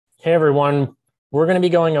Hey everyone, we're going to be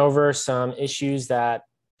going over some issues that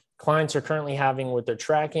clients are currently having with their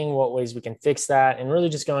tracking, what ways we can fix that, and really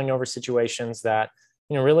just going over situations that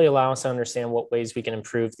really allow us to understand what ways we can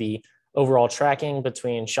improve the overall tracking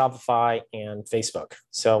between Shopify and Facebook.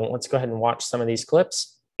 So let's go ahead and watch some of these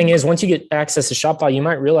clips. Thing is, once you get access to Shopify, you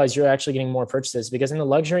might realize you're actually getting more purchases because in the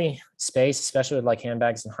luxury space, especially with like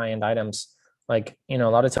handbags and high-end items, like a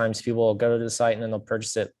lot of times people will go to the site and then they'll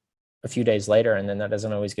purchase it a few days later, and then that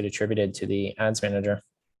doesn't always get attributed to the ads manager.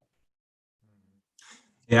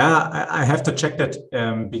 Yeah, I have to check that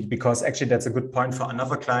because actually that's a good point for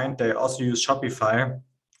another client. They also use Shopify.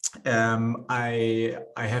 I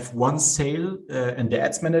have one sale in the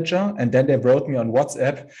ads manager, and then they wrote me on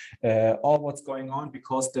WhatsApp all what's going on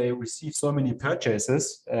because they receive so many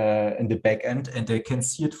purchases in the back end, and they can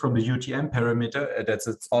see it from the UTM parameter. That's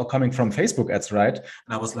it's all coming from Facebook ads, right? And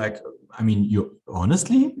I was like, I mean, you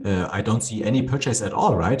honestly, I don't see any purchase at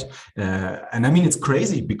all, right? And I mean, it's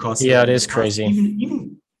crazy because yeah, it is crazy.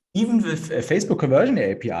 Even with Facebook conversion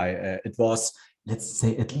API, it was, let's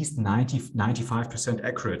say, at least 95%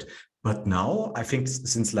 accurate. But now I think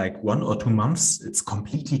since like 1 or 2 months, it's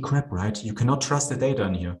completely crap, right? You cannot trust the data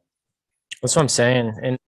in here. That's what I'm saying.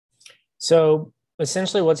 And so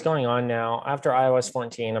essentially what's going on now after iOS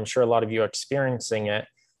 14, I'm sure a lot of you are experiencing it.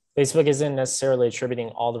 Facebook isn't necessarily attributing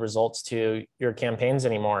all the results to your campaigns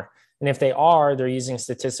anymore. And if they are, they're using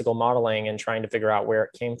statistical modeling and trying to figure out where it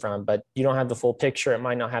came from, but you don't have the full picture. It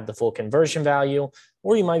might not have the full conversion value,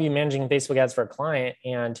 or you might be managing Facebook ads for a client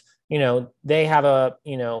and, they have a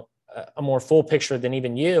more full picture than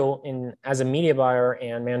even you. And as a media buyer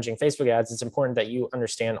and managing Facebook ads, it's important that you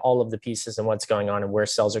understand all of the pieces and what's going on and where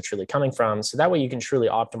sales are truly coming from. So that way you can truly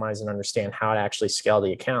optimize and understand how to actually scale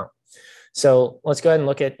the account. So let's go ahead and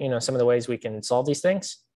look at, some of the ways we can solve these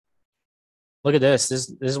things. Look at this. This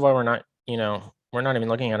is why we're not even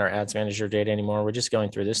looking at our ads manager data anymore. We're just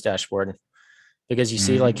going through this dashboard because you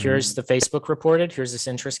see, like, here's the Facebook reported. Here's this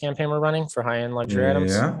interest campaign we're running for high-end luxury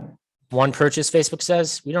items. One purchase, Facebook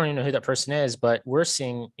says. We don't even know who that person is, but we're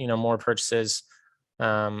seeing, more purchases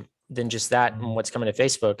than just that and what's coming to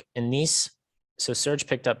Facebook. And so Surge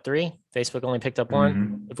picked up 3, Facebook only picked up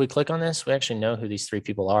 1. If we click on this, we actually know who these 3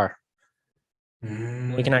 people are.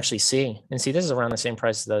 We can actually see this is around the same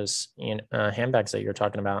price as those handbags that you're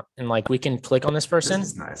talking about. And like, we can click on this person. This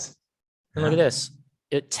is nice. And look at this.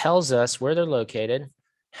 It tells us where they're located,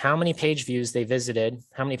 how many page views they visited,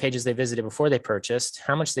 how many pages they visited before they purchased,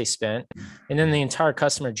 how much they spent, and then the entire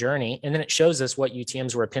customer journey. And then it shows us what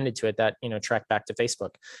UTMs were appended to it that, track back to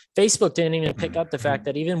Facebook. Facebook didn't even pick up the fact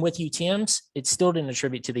that even with UTMs, it still didn't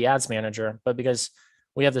attribute to the ads manager, but because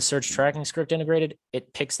we have the search tracking script integrated,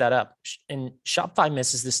 it picks that up. And Shopify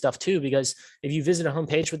misses this stuff too, because if you visit a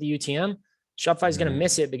homepage with the UTM, Shopify is going to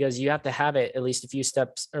miss it because you have to have it at least a few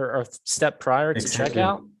steps or a step prior to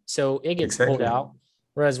checkout. So it gets pulled out.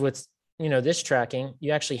 Whereas with, this tracking,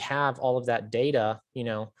 you actually have all of that data,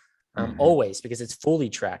 always, because it's fully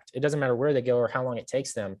tracked. It doesn't matter where they go or how long it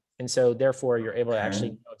takes them. And so therefore you're able to actually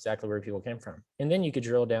know exactly where people came from. And then you could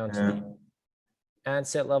drill down to the ad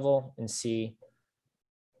set level and see,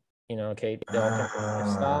 okay, they all come from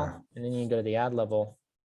the style, and then you can go to the ad level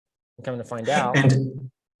and come to find out. And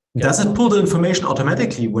does it pull the information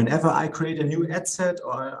automatically whenever I create a new ad set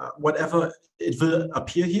or whatever, it will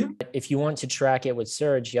appear here? If you want to track it with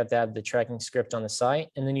Surge, you have to have the tracking script on the site,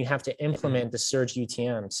 and then you have to implement the Surge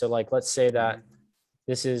UTM. So like, let's say that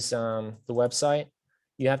this is the website.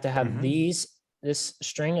 You have to have this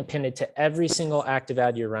string appended to every single active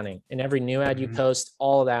ad you're running, and every new ad you post,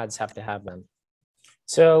 all the ads have to have them.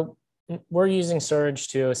 So we're using Surge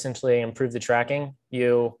to essentially improve the tracking.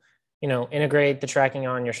 You integrate the tracking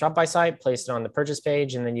on your Shopify site, place it on the purchase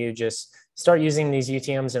page, and then you just start using these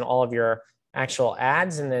UTMs in all of your actual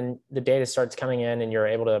ads. And then the data starts coming in and you're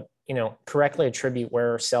able to, correctly attribute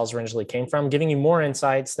where sales originally came from, giving you more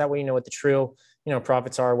insights. That way, you know what the true,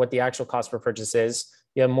 profits are, what the actual cost per purchase is.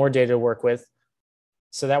 You have more data to work with.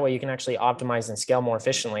 So that way you can actually optimize and scale more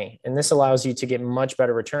efficiently. And this allows you to get much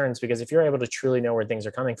better returns, because if you're able to truly know where things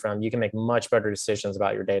are coming from, you can make much better decisions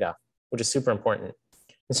about your data, which is super important.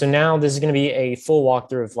 And so now this is going to be a full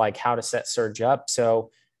walkthrough of like how to set Surge up.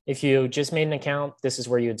 So if you just made an account, this is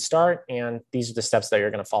where you'd start, and these are the steps that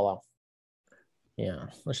you're going to follow. Yeah,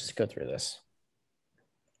 let's just go through this.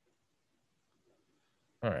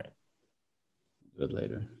 All right. Do it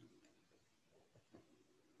later.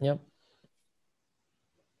 Yep.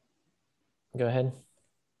 Go ahead.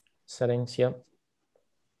 Settings. Yep.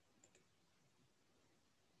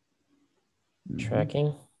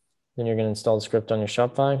 Tracking. Then you're going to install the script on your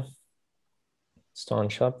Shopify. Install on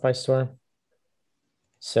Shopify store.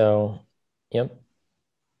 So, yep.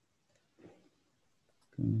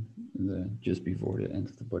 Just before the end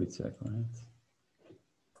of the body tag, right?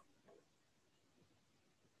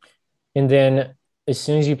 And then as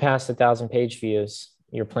soon as you pass 1,000 page views,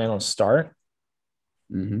 your plan will start.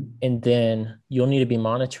 And then you'll need to be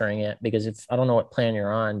monitoring it, because if I don't know what plan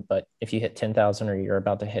you're on, but if you hit 10,000 or you're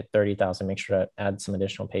about to hit 30,000, make sure to add some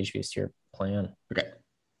additional page views to your plan. Okay.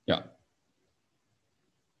 Yeah.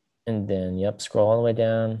 And then, yep, scroll all the way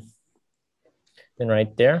down. Then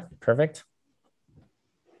right there, perfect.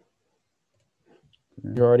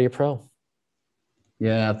 Okay. You're already a pro.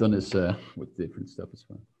 Yeah, I've done this with different stuff as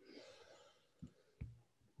well.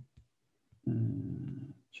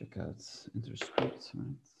 Check out interscripts, right?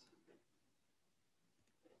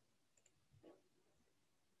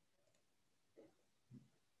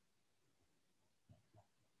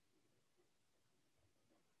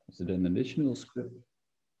 Is it an additional script?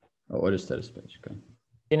 Oh, or the status page, okay.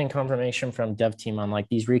 Getting confirmation from dev team on like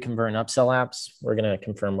these reconvert and upsell apps. We're going to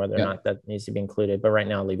confirm whether or not that needs to be included, but right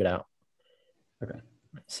now leave it out. Okay.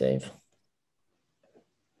 Save.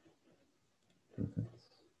 Perfect.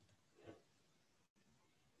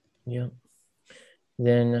 Yep.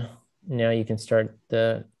 Then now you can start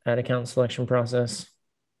the ad account selection process.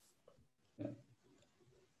 Yeah. I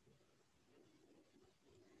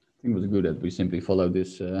think it was good that we simply followed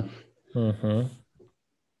this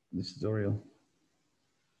this tutorial.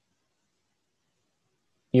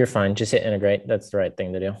 You're fine. Just hit integrate. That's the right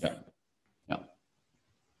thing to do. Yeah. Yeah.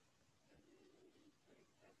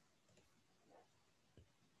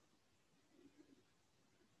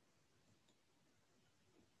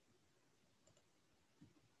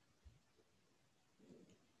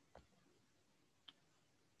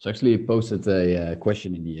 So actually, I posted a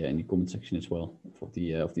question in the comment section as well for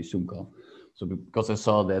the Zoom call. So because I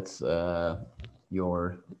saw that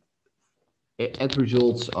your ad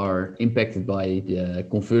results are impacted by the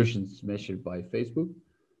conversions measured by Facebook.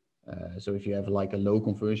 So if you have like a low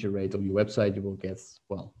conversion rate on your website, you will get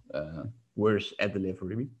worse ad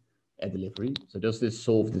delivery. So does this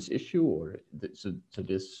solve this issue, or so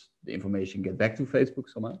the information get back to Facebook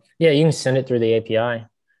somehow? Yeah, you can send it through the API.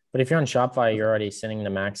 But if you're on Shopify, you're already sending the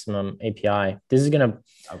maximum API. This is gonna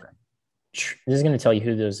tell you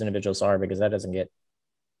who those individuals are, because that doesn't get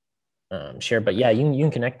shared. But yeah, you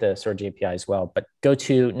can connect the Surge API as well. But go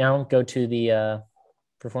to the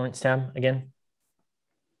performance tab again.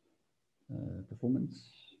 Performance,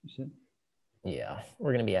 you said? Yeah,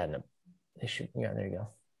 we're gonna be adding a issue. Yeah, there you go.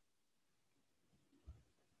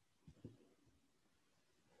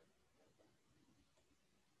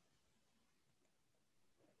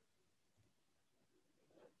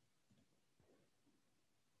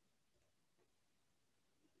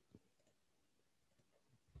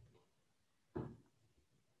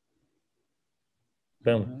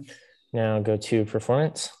 Boom. Now go to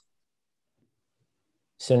performance.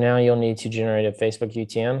 So now you'll need to generate a Facebook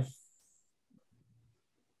UTM.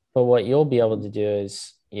 But what you'll be able to do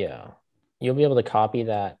is, you'll be able to copy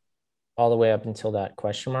that all the way up until that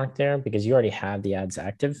question mark there, because you already have the ads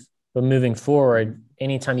active. But moving forward,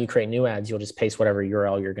 anytime you create new ads, you'll just paste whatever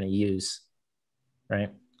URL you're going to use, right?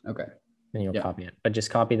 Okay. And you'll copy it. But just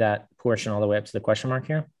copy that portion all the way up to the question mark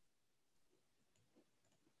here.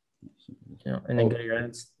 And then go to your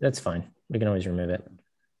ads. That's fine. We can always remove it.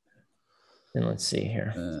 And let's see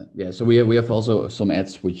here. Yeah, so we have also some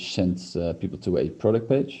ads which sends people to a product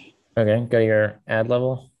page. Okay, go to your ad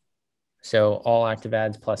level. So all active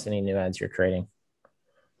ads plus any new ads you're creating.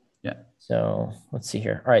 Yeah. So let's see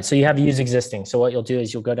here. All right, so you have use existing. So what you'll do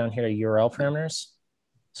is you'll go down here to URL parameters,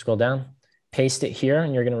 scroll down, paste it here,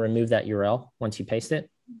 and you're going to remove that URL once you paste it.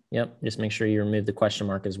 Yep, just make sure you remove the question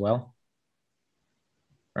mark as well.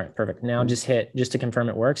 All right, perfect. Now just to confirm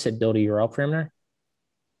it works, hit build a URL parameter.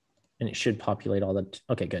 And it should populate all the,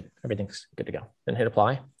 okay, good. Everything's good to go. Then hit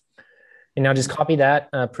apply. And now just copy that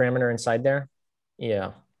parameter inside there.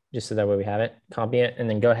 Yeah, just so that way we have it. Copy it, and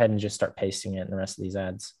then go ahead and just start pasting it in the rest of these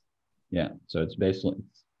ads. Yeah, so it's basically.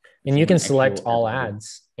 And you can select all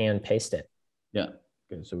ads and paste it. Yeah,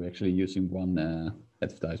 okay, so we're actually using one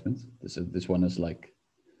advertisement. This one is like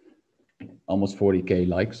almost 40K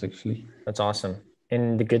likes actually. That's awesome.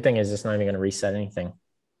 And the good thing is it's not even going to reset anything.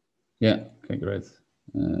 Yeah, okay, great.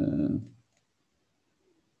 And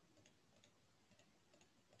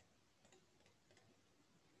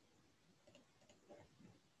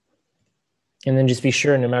then just be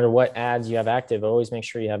sure, no matter what ads you have active, always make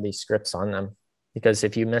sure you have these scripts on them. Because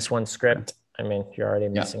if you miss one script, I mean, you're already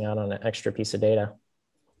missing out on an extra piece of data.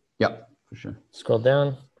 Yeah, for sure. Scroll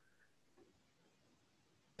down.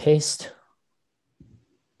 Paste.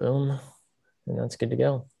 Boom. And that's good to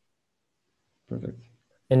go. Perfect.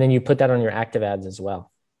 And then you put that on your active ads as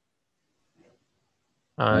well.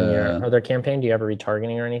 On your other campaign, do you have a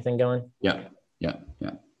retargeting or anything going? Yeah.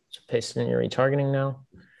 So paste in your retargeting now.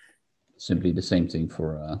 Simply the same thing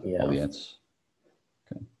for all the ads.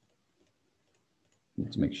 Okay.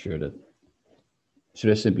 Need to make sure that,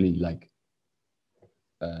 should I simply like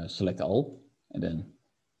select all and then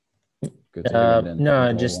go to and then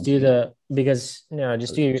no, just do the, because no,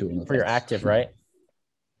 just do for your active, right?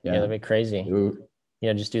 Yeah, that'd be crazy.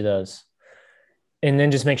 Yeah, just do those. And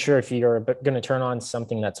then just make sure if you're going to turn on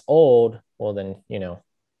something that's old, well, then, you know,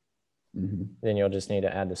 then you'll just need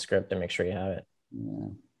to add the script and make sure you have it.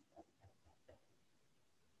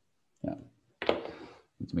 Yeah.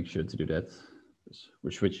 Need to make sure to do that.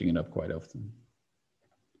 We're switching it up quite often.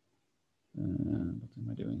 What am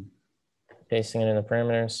I doing? Pasting it in the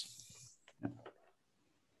parameters. Yeah.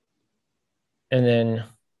 And then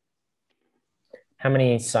how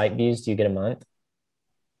many site views do you get a month?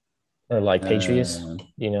 Or like page views,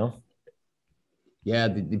 you know? Yeah,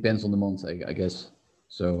 it depends on the month, I guess.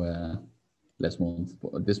 So last month,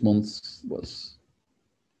 this month was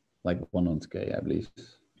like 100K, I believe.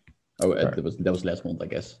 Oh, that was last month, I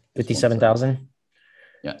guess. 57,000.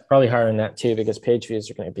 Yeah, probably higher than that too, because page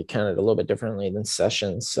views are going to be counted a little bit differently than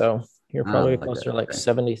sessions. So you're probably closer to like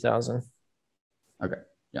 70,000. Okay.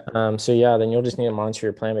 Yeah. So yeah, then you'll just need to monitor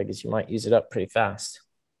your plan because you might use it up pretty fast.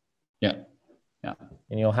 Yeah.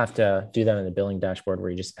 And you'll have to do that in the billing dashboard where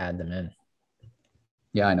you just add them in.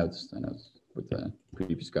 Yeah, I noticed with the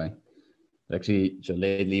previous guy. Actually, so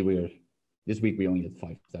lately this week we only had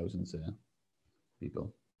 5,000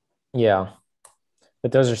 people. Yeah,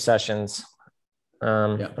 but those are sessions.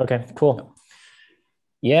 Okay, cool.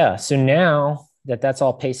 Yeah. So now that's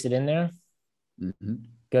all pasted in there,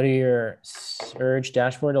 go to your Surge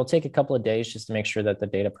dashboard. It'll take a couple of days just to make sure that the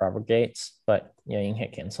data propagates, but yeah, you can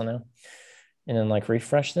hit cancel now. And then like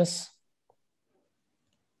refresh this.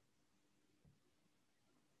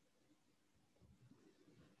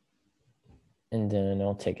 And then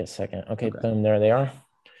it'll take a second. Okay, boom, there they are.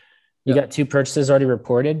 You got 2 purchases already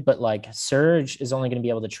reported, but like Surge is only going to be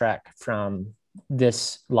able to track from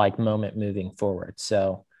this like moment moving forward.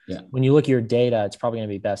 So when you look at your data, it's probably going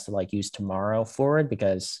to be best to like use tomorrow forward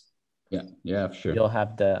because for sure.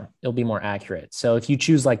 It'll be more accurate. So if you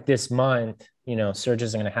choose like this month, you know, Surge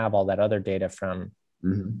isn't going to have all that other data from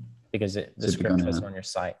because the script was on your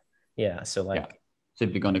site. Yeah. So like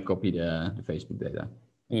simply going to copy the Facebook data.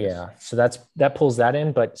 Yeah. So that pulls that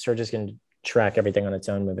in, but Surge is going to track everything on its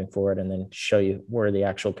own moving forward and then show you where the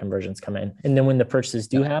actual conversions come in. And then when the purchases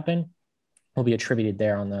do happen, will be attributed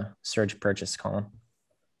there on the Surge purchase column.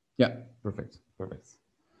 Yeah. Perfect.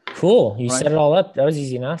 Cool. You set it all up. That was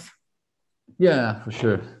easy enough. Yeah, for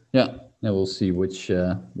sure. Yeah. Now we'll see which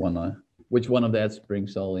one of the ads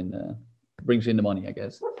brings in the money, I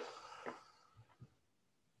guess.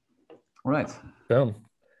 All right. Boom.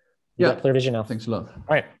 You got clear vision now. Thanks a lot. All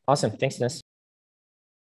right. Awesome. Thanks, Dennis.